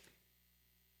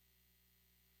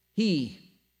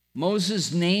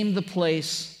 Moses named the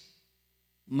place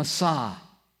Massah,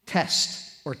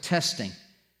 test or testing,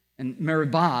 and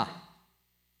Meribah,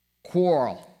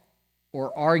 quarrel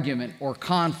or argument or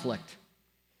conflict,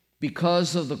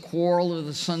 because of the quarrel of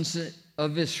the sons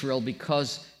of Israel,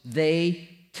 because they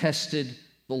tested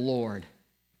the Lord.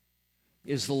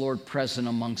 is the Lord present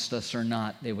amongst us or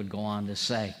not, they would go on to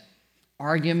say.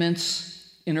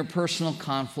 Arguments, interpersonal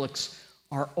conflicts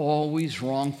are always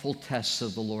wrongful tests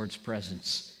of the Lord's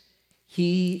presence.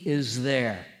 He is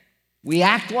there. We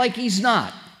act like he's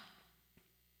not.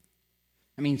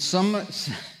 I mean,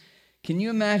 can you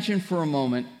imagine for a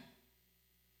moment,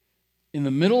 in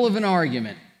the middle of an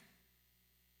argument,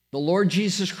 the Lord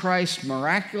Jesus Christ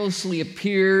miraculously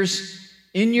appears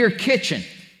in your kitchen,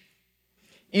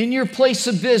 in your place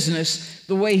of business,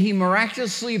 the way he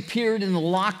miraculously appeared in the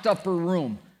locked upper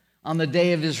room on the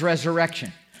day of his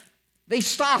resurrection. They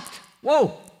stopped.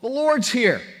 Whoa, the Lord's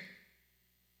here.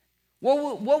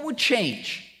 What would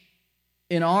change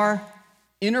in our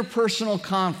interpersonal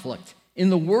conflict, in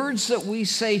the words that we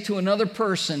say to another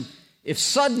person, if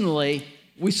suddenly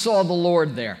we saw the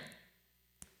Lord there?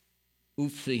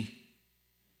 Oopsie.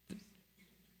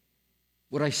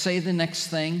 Would I say the next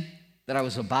thing that I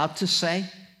was about to say?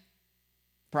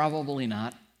 Probably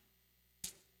not.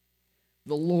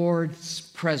 The Lord's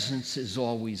presence is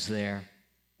always there,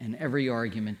 and every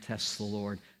argument tests the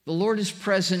Lord. The Lord is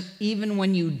present even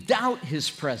when you doubt his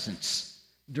presence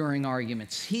during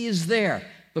arguments. He is there.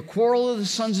 The quarrel of the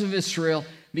sons of Israel,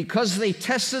 because they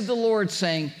tested the Lord,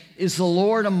 saying, is the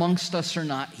Lord amongst us or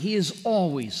not? He is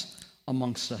always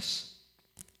amongst us.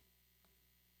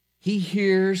 He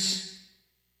hears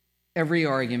every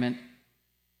argument.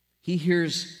 He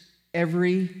hears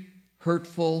every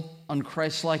hurtful,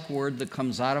 unchristlike word that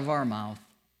comes out of our mouth.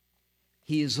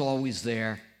 He is always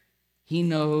there. He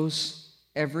knows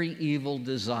every evil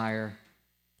desire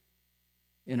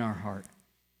in our heart.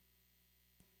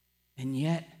 And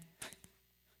yet,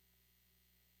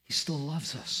 he still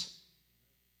loves us.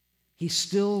 He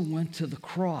still went to the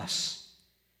cross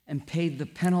and paid the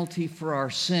penalty for our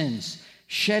sins,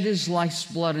 shed his life's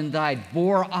blood and died,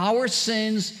 bore our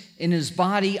sins in his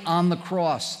body on the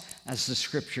cross, as the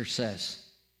scripture says.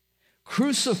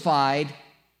 Crucified,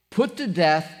 put to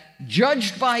death,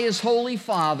 judged by his holy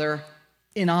Father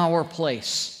in our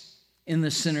place, in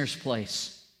the sinner's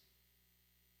place.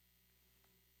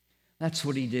 That's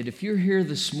what he did. If you're here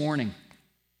this morning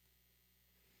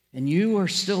and you are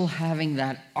still having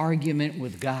that argument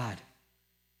with God,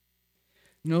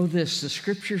 know this, the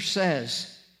scripture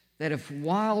says that if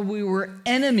while we were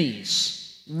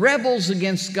enemies, rebels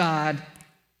against God,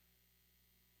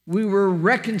 we were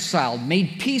reconciled,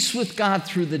 made peace with God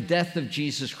through the death of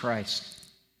Jesus Christ.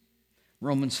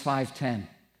 Romans 5:10.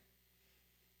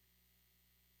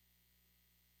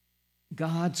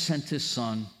 God sent his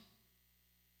Son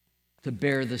to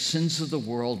bear the sins of the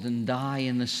world and die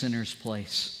in the sinner's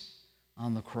place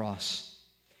on the cross.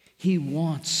 He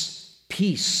wants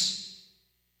peace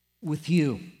with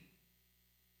you.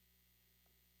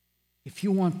 If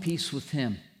you want peace with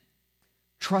him,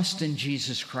 trust in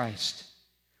Jesus Christ.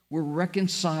 We're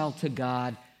reconciled to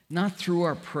God, not through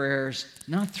our prayers,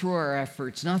 not through our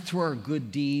efforts, not through our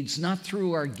good deeds, not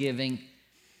through our giving.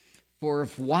 For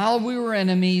if while we were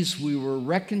enemies, we were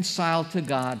reconciled to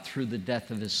God through the death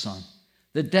of his Son.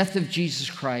 The death of Jesus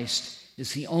Christ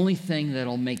is the only thing that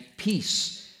will make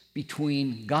peace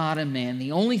between God and man.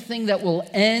 The only thing that will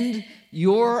end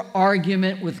your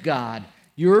argument with God,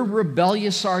 your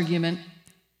rebellious argument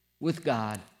with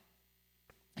God,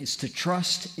 is to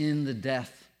trust in the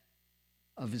death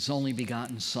of his only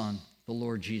begotten Son, the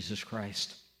Lord Jesus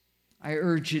Christ. I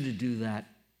urge you to do that.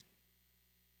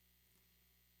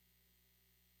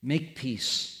 Make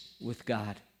peace with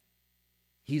God.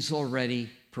 He's already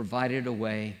provided a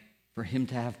way for him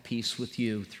to have peace with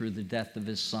you through the death of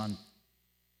his Son.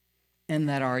 End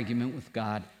that argument with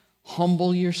God.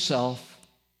 Humble yourself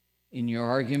in your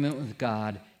argument with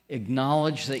God.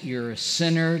 Acknowledge that you're a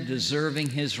sinner deserving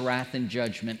his wrath and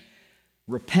judgment.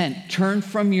 Repent, turn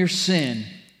from your sin,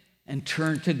 and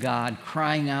turn to God,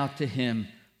 crying out to him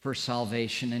for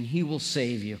salvation, and he will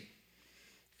save you.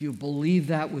 If you believe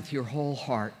that with your whole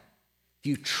heart, if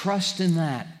you trust in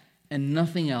that and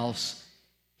nothing else,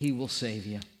 he will save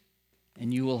you,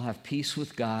 and you will have peace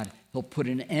with God. He'll put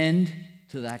an end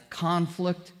to that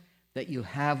conflict that you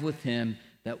have with him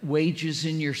that wages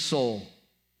in your soul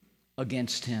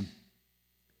against him.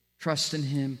 Trust in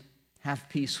him, have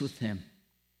peace with him.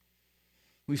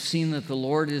 We've seen that the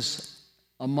Lord is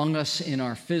among us in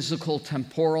our physical,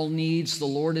 temporal needs. The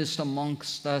Lord is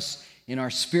amongst us in our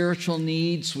spiritual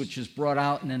needs, which is brought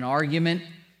out in an argument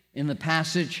in the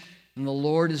passage. And the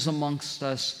Lord is amongst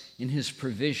us in his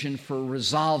provision for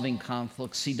resolving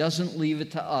conflicts. He doesn't leave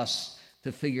it to us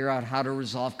to figure out how to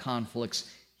resolve conflicts.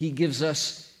 He gives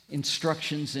us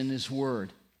instructions in his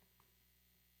word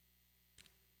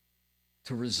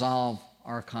to resolve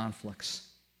our conflicts.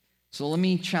 So let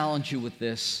me challenge you with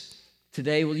this.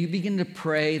 Today, will you begin to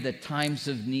pray that times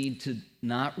of need to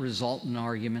not result in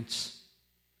arguments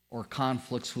or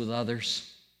conflicts with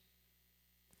others,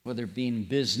 whether it be in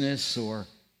business or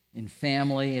in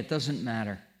family, it doesn't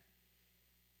matter.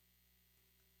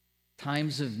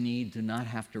 Times of need do not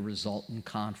have to result in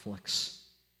conflicts.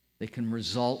 They can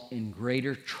result in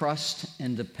greater trust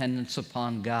and dependence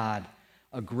upon God,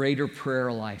 a greater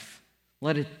prayer life.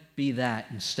 Let it be that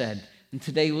instead. And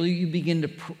today, will you begin to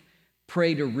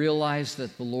pray to realize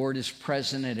that the Lord is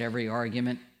present at every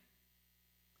argument?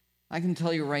 I can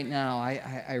tell you right now,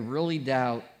 I really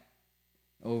doubt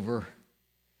over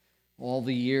all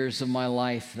the years of my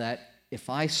life that if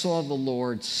I saw the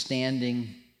Lord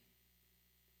standing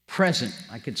present,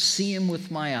 I could see him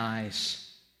with my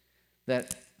eyes,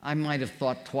 that I might have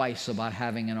thought twice about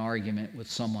having an argument with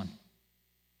someone,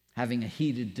 having a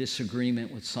heated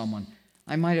disagreement with someone.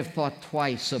 I might have thought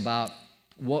twice about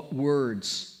what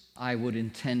words I would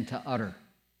intend to utter.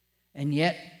 And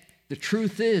yet, the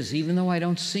truth is, even though I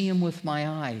don't see him with my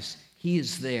eyes, he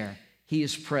is there. He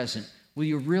is present. Will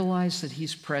you realize that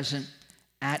he's present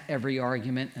at every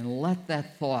argument, and let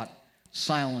that thought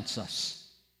silence us?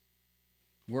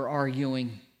 We're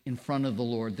arguing in front of the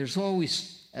Lord. There's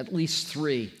always at least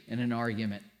three in an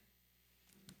argument.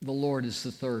 The Lord is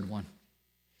the third one.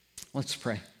 Let's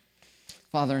pray.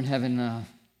 Father in heaven,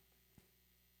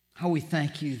 how we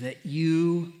thank you that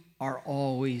you are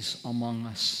always among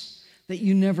us, that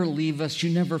you never leave us,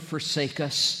 you never forsake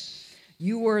us.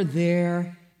 You are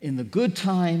there in the good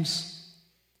times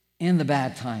and the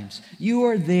bad times. You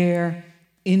are there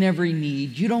in every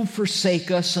need. You don't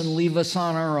forsake us and leave us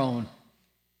on our own.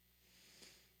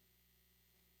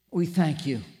 We thank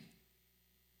you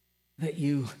that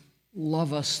you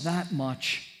love us that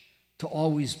much to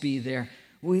always be there.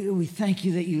 We thank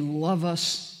you that you love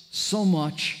us so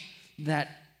much that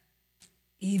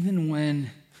even when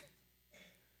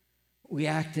we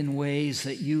act in ways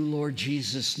that you, Lord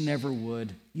Jesus, never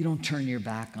would, you don't turn your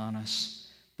back on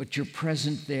us, but you're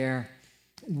present there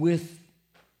with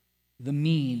the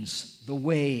means, the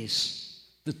ways,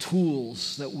 the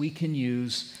tools that we can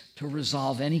use to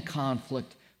resolve any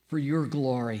conflict for your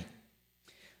glory.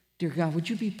 Dear God, would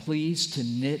you be pleased to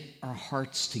knit our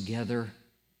hearts together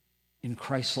in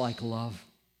Christ-like love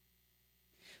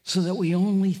so that we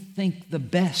only think the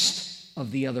best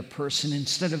of the other person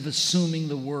instead of assuming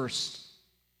the worst?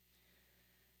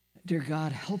 Dear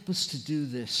God, help us to do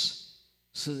this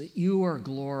so that you are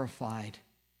glorified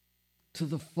to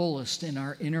the fullest in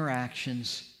our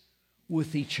interactions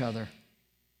with each other.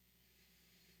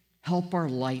 Help our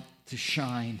light to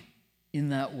shine in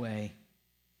that way.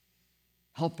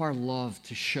 Help our love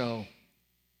to show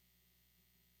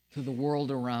to the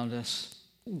world around us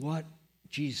what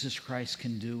Jesus Christ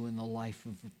can do in the life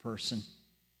of a person.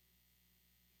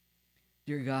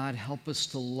 Dear God, help us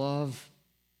to love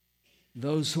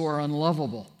those who are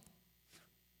unlovable.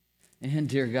 And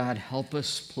dear God, help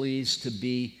us, please, to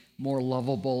be more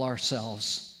lovable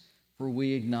ourselves, for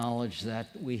we acknowledge that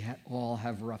we all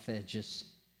have rough edges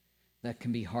that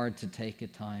can be hard to take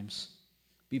at times.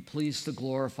 Be pleased to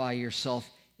glorify yourself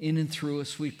in and through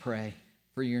us, we pray,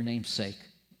 for your name's sake.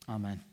 Amen.